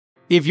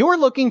If you're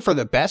looking for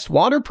the best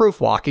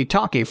waterproof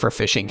walkie-talkie for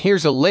fishing,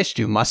 here's a list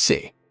you must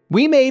see.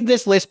 We made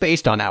this list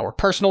based on our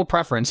personal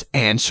preference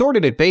and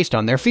sorted it based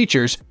on their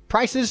features,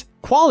 prices,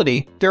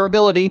 quality,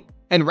 durability,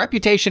 and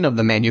reputation of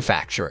the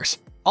manufacturers.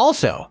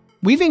 Also,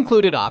 we've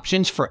included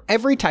options for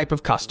every type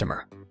of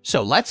customer.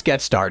 So let's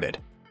get started.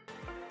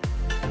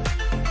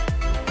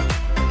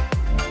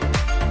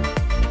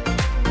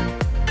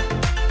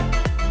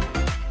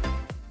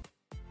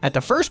 At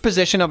the first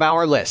position of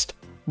our list,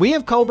 we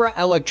have Cobra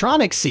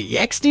Electronics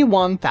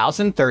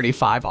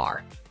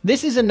CXT1000VP4.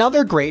 This is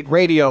another great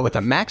radio with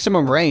a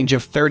maximum range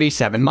of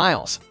 37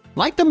 miles.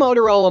 Like the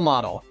Motorola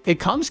model, it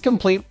comes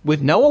complete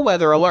with no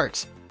weather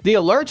alerts. The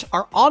alerts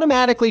are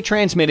automatically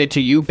transmitted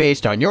to you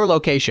based on your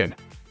location,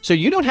 so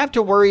you don't have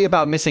to worry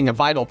about missing a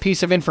vital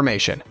piece of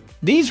information.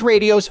 These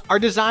radios are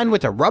designed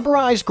with a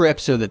rubberized grip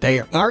so that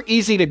they are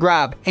easy to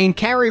grab and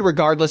carry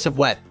regardless of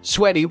wet,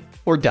 sweaty,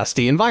 or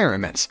dusty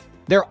environments.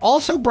 They're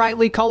also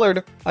brightly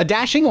colored, a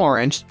dashing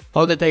orange,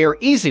 so that they are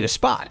easy to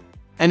spot.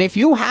 And if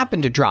you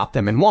happen to drop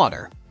them in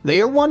water, they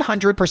are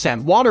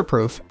 100%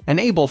 waterproof and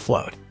able to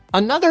float.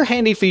 Another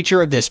handy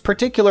feature of this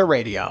particular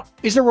radio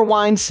is the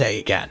Rewind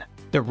Say Again.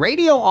 The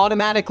radio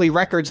automatically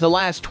records the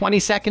last 20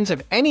 seconds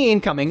of any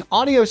incoming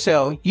audio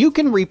so you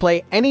can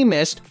replay any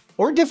missed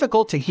or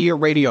difficult to hear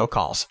radio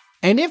calls.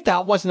 And if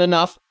that wasn't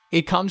enough,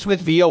 it comes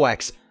with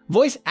VOX,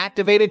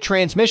 voice-activated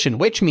transmission,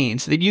 which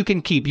means that you can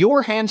keep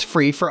your hands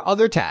free for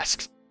other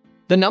tasks.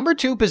 The number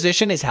 2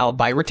 position is held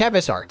by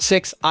Retevis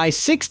Art6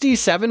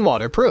 i67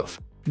 waterproof.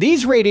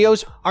 These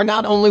radios are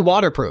not only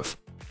waterproof,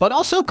 but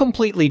also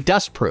completely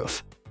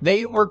dustproof.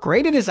 They are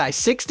graded as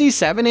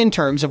I67 in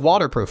terms of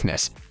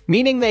waterproofness,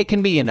 meaning they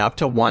can be in up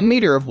to 1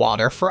 meter of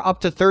water for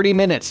up to 30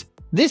 minutes.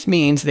 This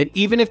means that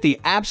even if the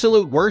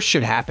absolute worst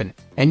should happen,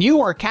 and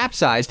you are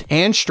capsized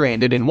and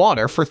stranded in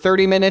water for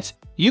 30 minutes,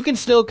 you can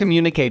still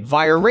communicate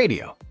via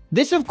radio.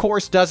 This of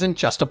course doesn't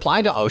just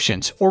apply to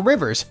oceans or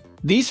rivers.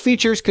 These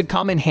features could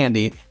come in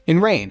handy in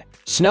rain,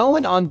 snow,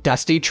 and on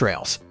dusty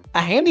trails.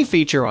 A handy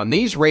feature on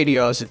these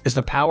radios is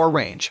the power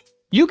range.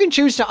 You can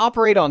choose to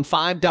operate on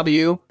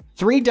 5W,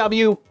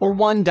 3W, or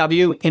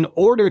 1W in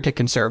order to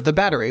conserve the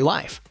battery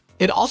life.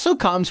 It also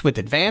comes with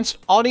advanced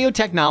audio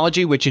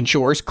technology which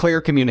ensures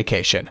clear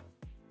communication.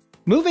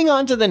 Moving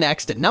on to the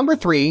next at number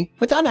 3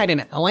 with Uniden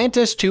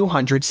Atlantis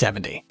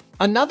 270.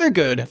 Another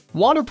good,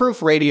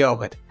 waterproof radio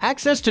with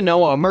access to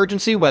no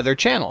emergency weather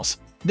channels.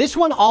 This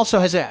one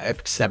also has a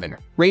IP7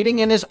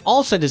 rating and is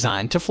also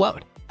designed to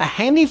float. A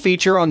handy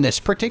feature on this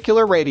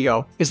particular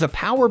radio is the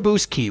power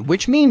boost key,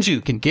 which means you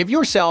can give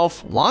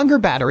yourself longer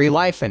battery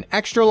life and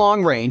extra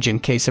long range in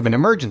case of an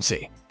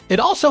emergency. It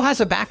also has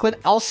a backlit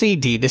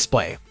LCD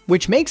display,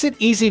 which makes it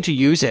easy to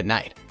use at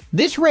night.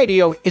 This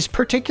radio is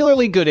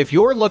particularly good if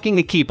you're looking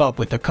to keep up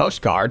with the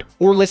Coast Guard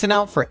or listen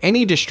out for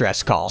any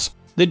distress calls.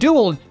 The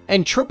dual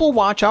and triple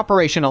watch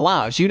operation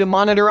allows you to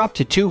monitor up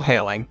to 2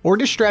 hailing or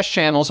distress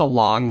channels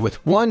along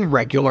with 1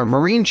 regular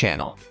marine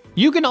channel.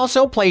 You can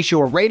also place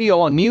your radio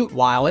on mute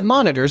while it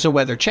monitors a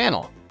weather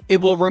channel.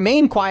 It will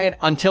remain quiet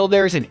until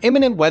there is an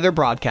imminent weather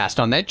broadcast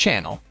on that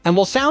channel and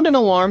will sound an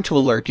alarm to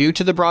alert you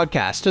to the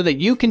broadcast so that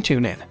you can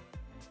tune in.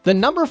 The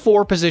number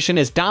 4 position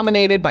is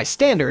dominated by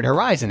standard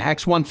Horizon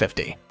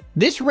X150.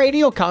 This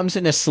radio comes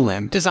in a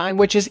slim design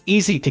which is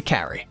easy to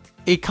carry.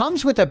 It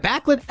comes with a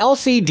backlit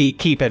LCD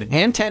keep-it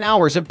and 10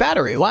 hours of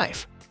battery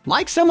life.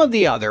 Like some of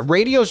the other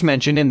radios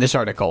mentioned in this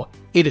article,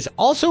 it is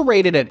also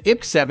rated at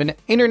IP7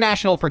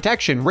 International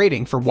Protection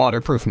Rating for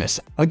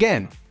waterproofness,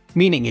 again,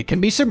 meaning it can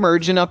be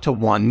submerged in up to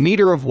 1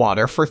 meter of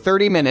water for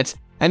 30 minutes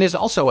and is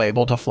also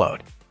able to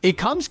float. It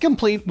comes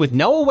complete with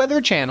no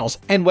weather channels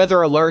and weather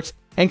alerts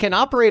and can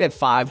operate at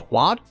 5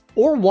 watt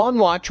or 1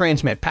 watt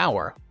transmit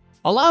power,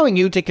 allowing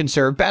you to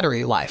conserve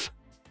battery life.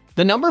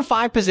 The number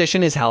 5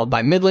 position is held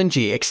by Midland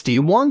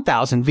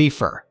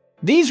GXT1000VP4.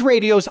 These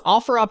radios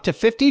offer up to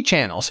 50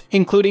 channels,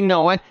 including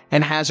NOAA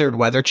and hazard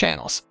weather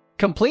channels.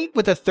 Complete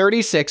with a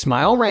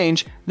 36-mile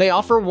range, they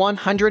offer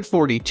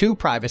 142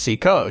 privacy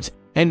codes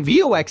and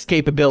VOX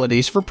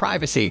capabilities for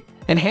privacy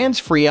and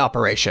hands-free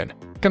operation.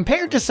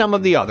 Compared to some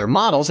of the other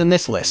models in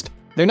this list,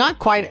 they're not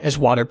quite as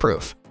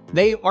waterproof.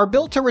 They are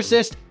built to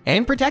resist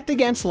and protect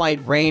against light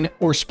rain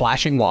or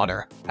splashing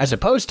water, as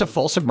opposed to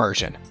full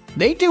submersion.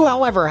 They do,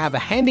 however, have a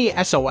handy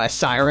SOS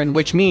siren,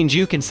 which means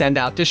you can send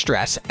out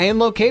distress and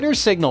locator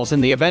signals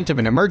in the event of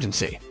an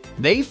emergency.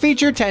 They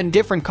feature 10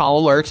 different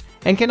call alerts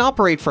and can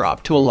operate for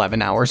up to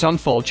 11 hours on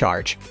full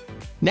charge.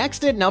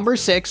 Next at number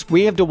 6,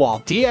 we have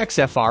DeWalt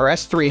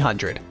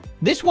DXFRS300.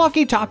 This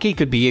walkie-talkie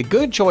could be a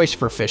good choice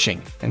for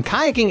fishing and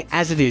kayaking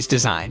as it is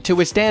designed to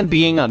withstand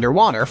being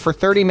underwater for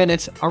 30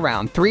 minutes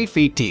around 3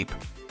 feet deep.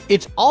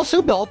 It's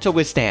also built to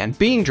withstand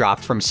being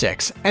dropped from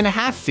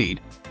 6.5 feet,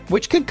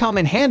 which could come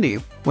in handy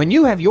when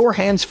you have your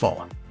hands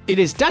full. It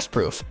is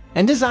dustproof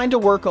and designed to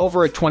work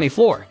over a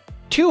 20-floor,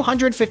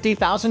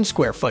 250,000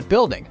 square foot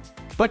building,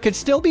 but could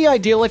still be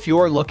ideal if you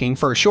are looking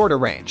for a shorter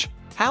range.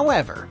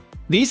 However,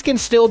 these can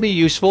still be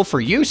useful for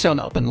use on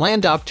open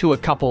land up to a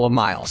couple of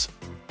miles.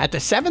 At the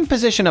 7th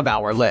position of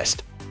our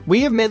list,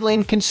 we have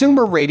Midland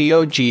Consumer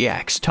Radio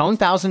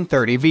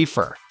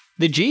GXT1000V4.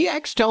 The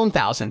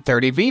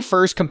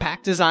GXT1000V4's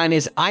compact design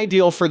is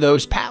ideal for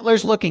those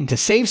paddlers looking to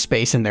save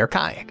space in their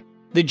kayak.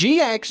 The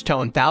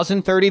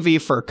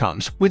GXT1000V4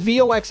 comes with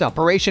VOX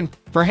operation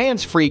for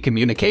hands-free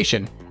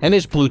communication and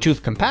is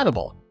Bluetooth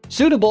compatible,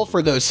 suitable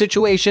for those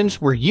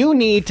situations where you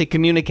need to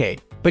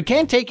communicate but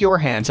can't take your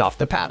hands off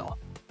the paddle.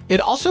 It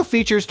also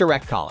features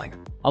direct calling,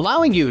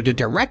 allowing you to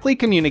directly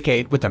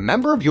communicate with a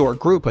member of your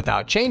group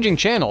without changing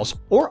channels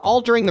or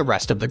altering the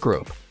rest of the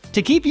group.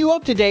 To keep you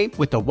up to date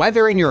with the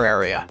weather in your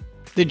area,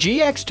 the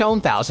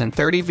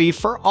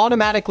GXT1000V4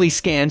 automatically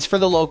scans for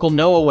the local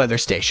NOAA weather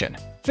station.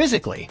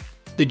 Physically,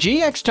 the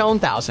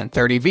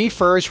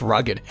GXT1000V4 is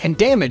rugged and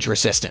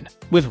damage-resistant,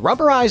 with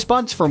rubberized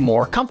buds for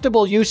more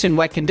comfortable use in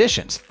wet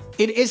conditions.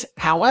 It is,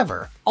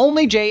 however,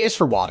 only J is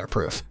for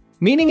waterproof,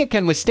 meaning it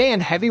can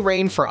withstand heavy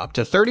rain for up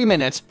to 30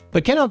 minutes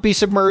but cannot be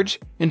submerged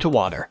into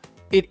water.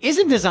 It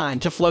isn't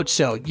designed to float,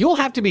 so you'll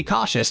have to be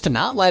cautious to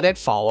not let it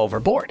fall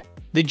overboard.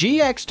 The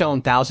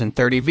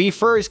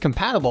GXT1000V4 is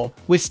compatible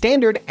with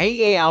standard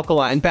AA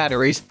alkaline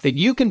batteries that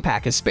you can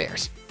pack as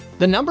spares.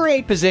 The number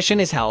 8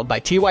 position is held by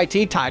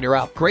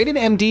Tytera upgraded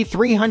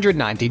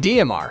MD390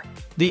 DMR.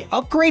 The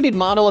upgraded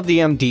model of the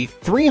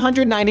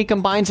MD390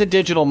 combines a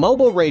digital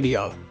mobile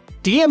radio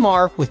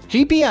DMR with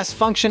GPS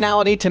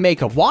functionality to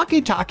make a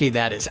walkie-talkie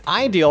that is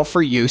ideal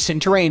for use in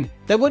terrain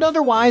that would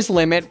otherwise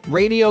limit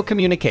radio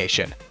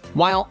communication.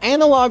 While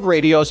analog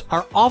radios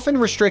are often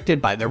restricted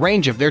by the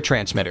range of their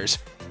transmitters,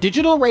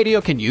 digital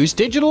radio can use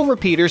digital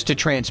repeaters to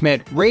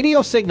transmit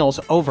radio signals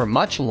over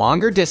much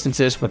longer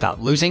distances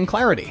without losing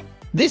clarity.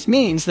 This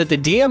means that the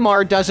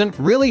DMR doesn't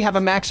really have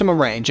a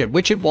maximum range at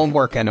which it won't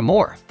work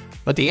anymore,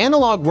 but the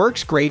analog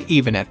works great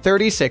even at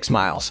 36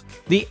 miles.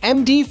 The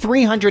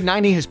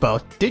MD390 has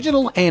both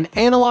digital and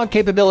analog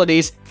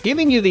capabilities,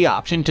 giving you the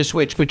option to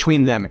switch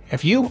between them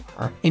if you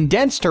are in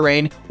dense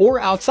terrain or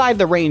outside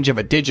the range of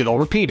a digital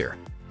repeater.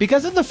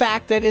 Because of the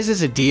fact that this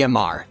is a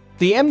DMR,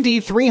 the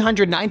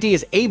MD390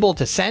 is able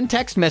to send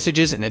text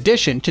messages in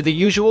addition to the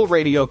usual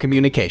radio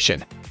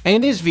communication,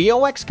 and is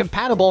VOX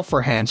compatible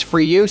for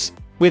hands-free use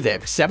with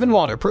IP7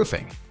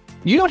 waterproofing.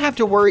 You don't have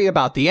to worry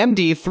about the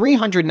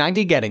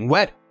MD390 getting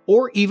wet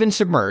or even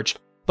submerged,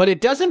 but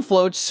it doesn't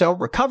float, so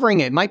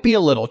recovering it might be a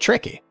little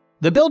tricky.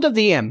 The build of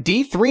the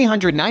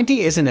MD390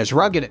 isn't as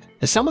rugged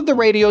as some of the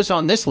radios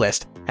on this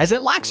list, as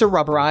it lacks a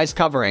rubberized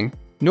covering,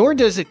 nor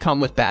does it come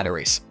with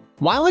batteries.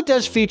 While it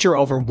does feature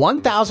over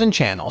 1,000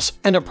 channels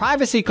and a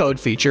privacy code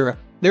feature,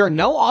 there are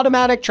no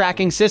automatic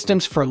tracking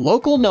systems for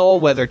local NOAA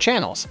weather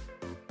channels.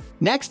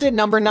 Next at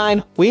number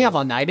 9, we have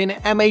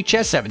Uniden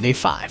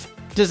MHS75.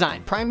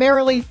 Designed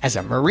primarily as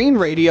a marine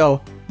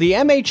radio, the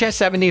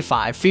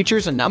MHS75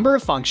 features a number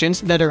of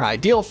functions that are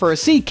ideal for a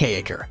sea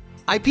kayaker.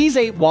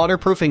 IP8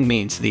 waterproofing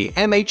means the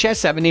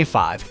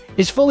MHS75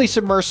 is fully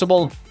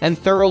submersible and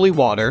thoroughly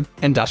water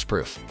and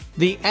dustproof.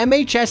 The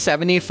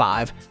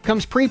MHS75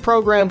 comes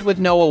pre-programmed with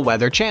NOAA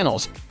weather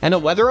channels and a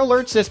weather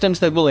alert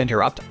systems that will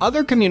interrupt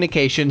other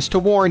communications to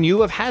warn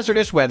you of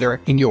hazardous weather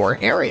in your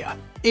area.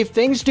 If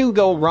things do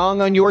go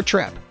wrong on your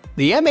trip,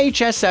 the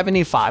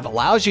MHS75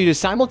 allows you to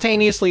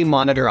simultaneously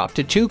monitor up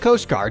to 2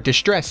 Coast Guard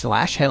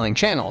distress/hailing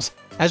channels,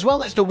 as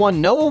well as the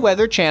 1 NOAA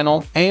weather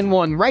channel and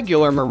 1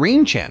 regular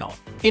marine channel.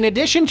 In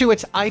addition to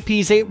its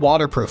IP8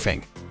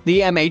 waterproofing,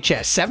 the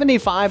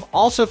MHS75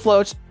 also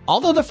floats,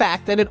 although the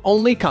fact that it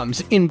only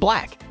comes in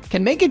black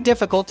can make it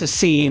difficult to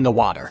see in the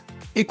water.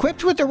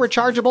 Equipped with a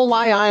rechargeable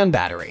Li-ion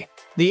battery,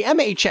 the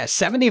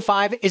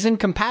MHS75 isn't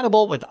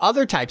compatible with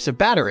other types of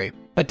battery,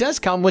 but does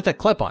come with a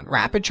clip-on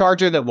rapid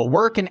charger that will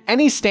work in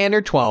any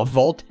standard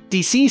 12-volt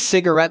DC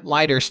cigarette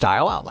lighter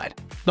style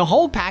outlet. The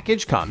whole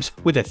package comes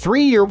with a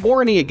 3-year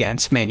warranty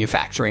against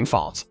manufacturing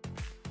faults.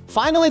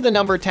 Finally, the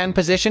number 10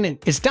 position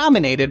is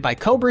dominated by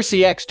Cobra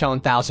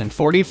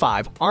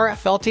CXT1000V4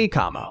 RFLT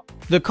combo.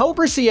 The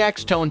Cobra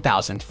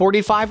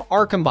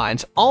CXT1000V4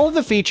 combines all of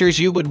the features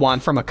you would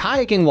want from a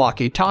kayaking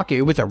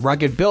walkie-talkie with a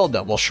rugged build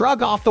that will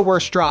shrug off the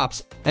worst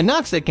drops and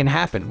knocks that can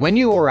happen when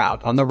you are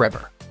out on the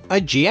river. A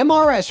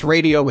GMRS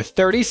radio with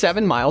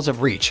 37 miles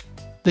of reach,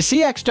 the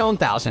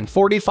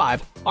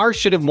CXT1000V4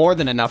 should have more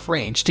than enough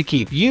range to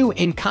keep you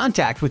in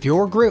contact with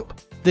your group.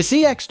 The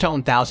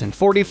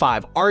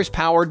CXT1000V4 is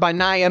powered by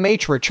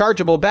NiMH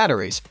rechargeable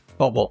batteries,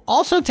 but will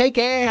also take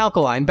AA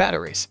alkaline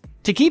batteries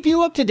to keep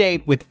you up to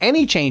date with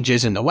any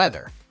changes in the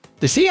weather.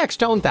 The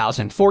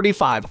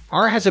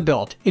CXT1000V4 has a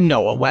built-in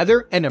NOAA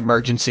weather and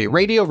emergency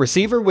radio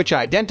receiver which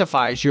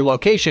identifies your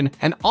location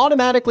and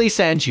automatically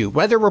sends you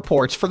weather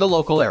reports for the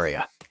local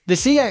area. The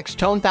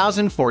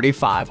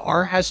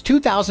CXT1000V4 has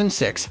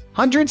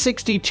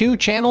 2,662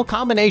 channel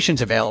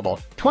combinations available,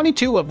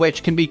 22 of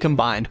which can be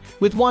combined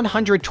with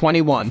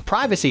 121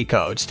 privacy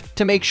codes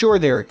to make sure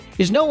there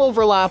is no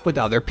overlap with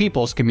other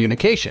people's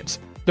communications.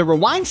 The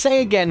Rewind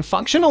Say Again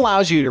function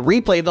allows you to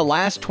replay the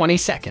last 20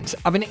 seconds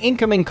of an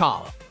incoming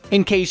call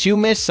in case you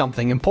miss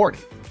something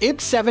important.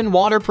 IP7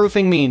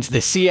 waterproofing means the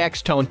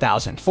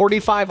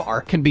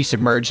CXT1000V4 can be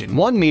submerged in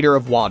 1 meter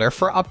of water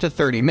for up to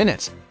 30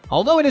 minutes,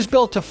 Although it is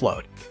built to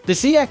float, the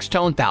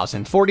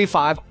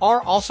CXT1000VP4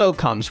 also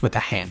comes with a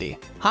handy,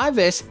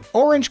 high-vis,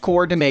 orange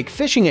cord to make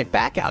fishing it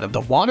back out of the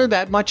water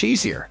that much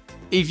easier.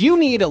 If you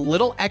need a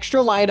little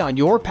extra light on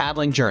your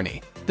paddling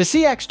journey, the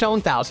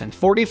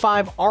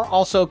CXT1000VP4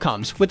 also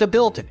comes with a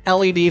built-in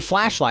LED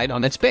flashlight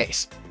on its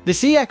base. The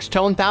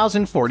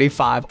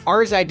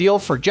CXT1000VP4 is ideal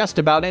for just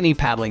about any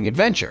paddling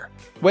adventure,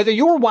 whether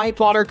you're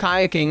whitewater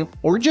kayaking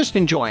or just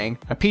enjoying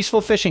a peaceful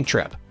fishing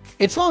trip.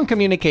 Its long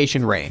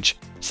communication range,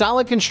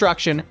 solid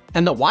construction,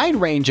 and the wide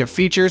range of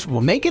features will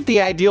make it the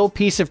ideal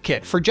piece of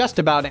kit for just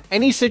about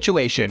any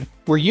situation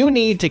where you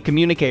need to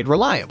communicate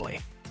reliably.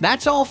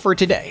 That's all for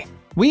today.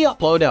 We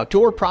upload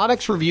outdoor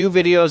products review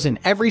videos in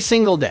every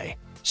single day,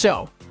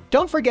 so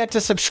don't forget to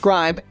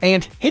subscribe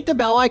and hit the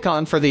bell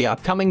icon for the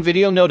upcoming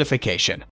video notification.